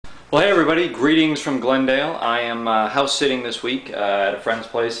Well, hey everybody, greetings from Glendale. I am house sitting this week at a friend's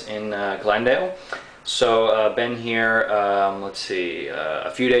place in Glendale. So been here, let's see, a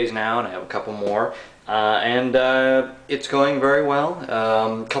few days now, and I have a couple more. It's going very well.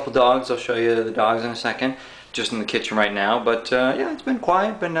 A couple dogs, I'll show you the dogs in a second, just in the kitchen right now. But yeah, it's been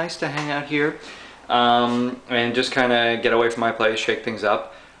quiet, been nice to hang out here and just kind of get away from my place, shake things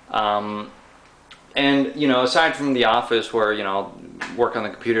up. And, you know, aside from the office where, you know, work on the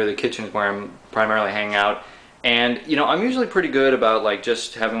computer, the kitchen is where I'm primarily hanging out. And, you know, I'm usually pretty good about, like,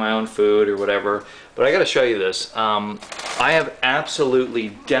 just having my own food or whatever. But I got to show you this. I have absolutely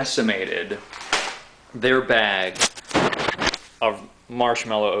decimated their bag of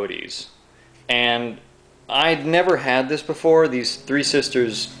marshmallow Oaties. And I'd never had this before. These three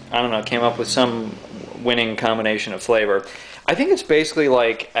sisters, I don't know, came up with some winning combination of flavor. I think it's basically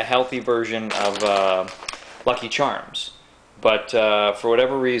like a healthy version of Lucky Charms, but for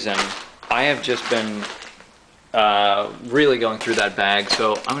whatever reason, I have just been really going through that bag,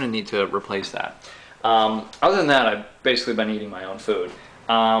 so I'm going to need to replace that. Other than that, I've basically been eating my own food.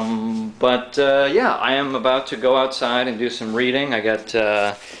 Yeah, I am about to go outside and do some reading. I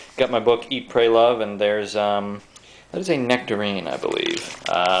got my book Eat, Pray, Love, and there's that is a nectarine, I believe.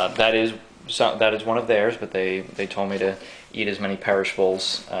 That is one of theirs, but they told me to eat as many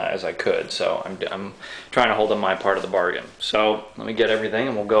perishables as I could, so I'm trying to hold on my part of the bargain. So let me get everything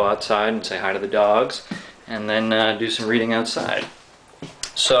and we'll go outside and say hi to the dogs and then do some reading outside.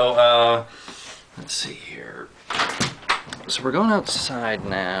 So let's see here. So we're going outside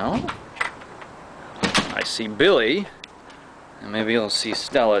now. I see Billy, and maybe you'll see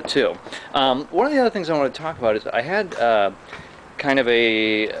Stella too. One of the other things I want to talk about is I had kind of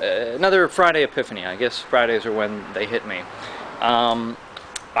another Friday epiphany. I guess Fridays are when they hit me.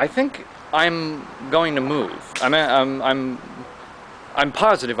 I think I'm going to move. I'm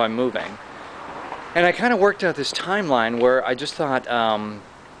positive I'm moving. And I kind of worked out this timeline where I just thought,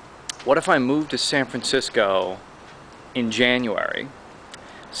 what if I move to San Francisco in January,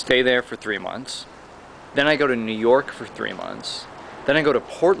 stay there for 3 months, then I go to New York for 3 months, then I go to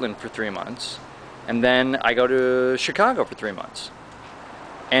Portland for 3 months, and then I go to Chicago for 3 months.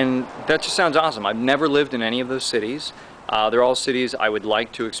 And that just sounds awesome. I've never lived in any of those cities. They're all cities I would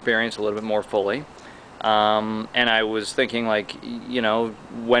like to experience a little bit more fully. And I was thinking, like, you know,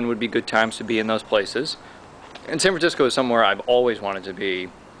 when would be good times to be in those places. And San Francisco is somewhere I've always wanted to be,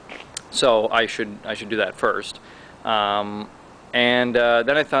 so I should do that first. Then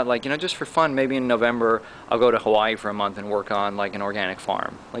I thought, like, you know, just for fun, maybe in November I'll go to Hawaii for a month and work on, like, an organic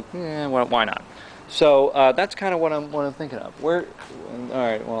farm. Like, why not? So that's kind of what I'm thinking of. All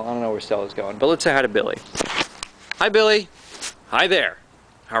right, well, I don't know where Stella's going, but let's say hi to Billy. Hi, Billy. Hi there.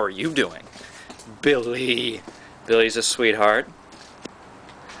 How are you doing? Billy. Billy's a sweetheart.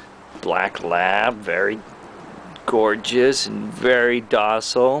 Black lab, very gorgeous and very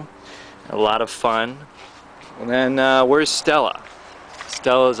docile. A lot of fun. And then where's Stella?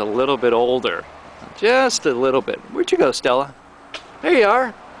 Stella's a little bit older. Just a little bit. Where'd you go, Stella? There you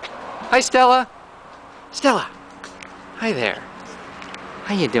are. Hi, Stella. Stella. Hi there.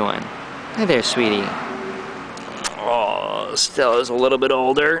 How you doing? Hi there, sweetie. Oh, Stella's a little bit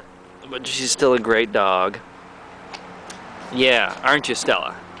older, but she's still a great dog. Yeah, aren't you,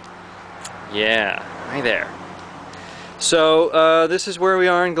 Stella? Yeah. Hi there. So this is where we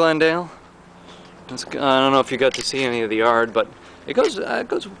are in Glendale. I don't know if you got to see any of the yard, but it goes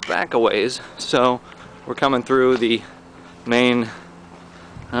back a ways. So we're coming through the main,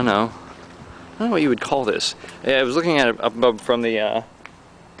 I don't know what you would call this. I was looking at it up from the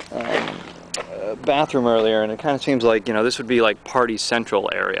bathroom earlier, and it kind of seems like, you know, this would be like Party Central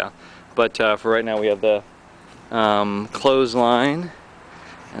area. But for right now we have the clothesline,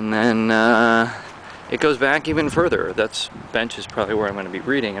 and then it goes back even further. That bench is probably where I'm going to be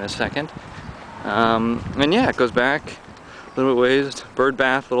reading in a second. And yeah, it goes back a little bit ways. Bird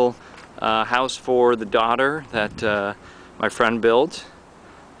bath, little house for the daughter that my friend built.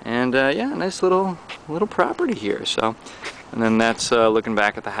 And yeah, nice little property here. So, and then that's looking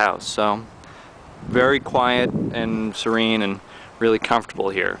back at the house. So, very quiet and serene and really comfortable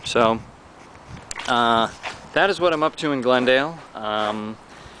here. So, that is what I'm up to in Glendale.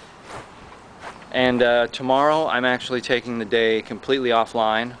 Tomorrow I'm actually taking the day completely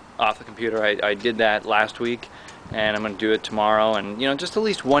offline, off the computer. I did that last week, and I'm going to do it tomorrow. And, you know, just at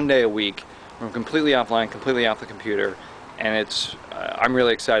least one day a week where I'm completely offline, completely off the computer. And I'm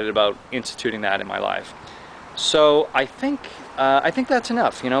really excited about instituting that in my life. So I think that's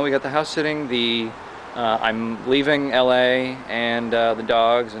enough. You know, we got the house sitting, I'm leaving LA, and the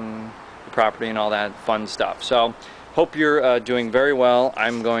dogs and the property and all that fun stuff. So hope you're doing very well.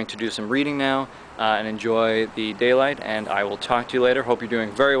 I'm going to do some reading now and enjoy the daylight, and I will talk to you later. Hope you're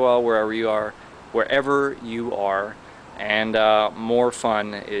doing very well wherever you are, and more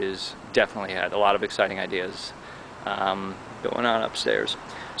fun is definitely ahead. A lot of exciting ideas going on upstairs.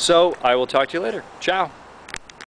 So I will talk to you later. Ciao.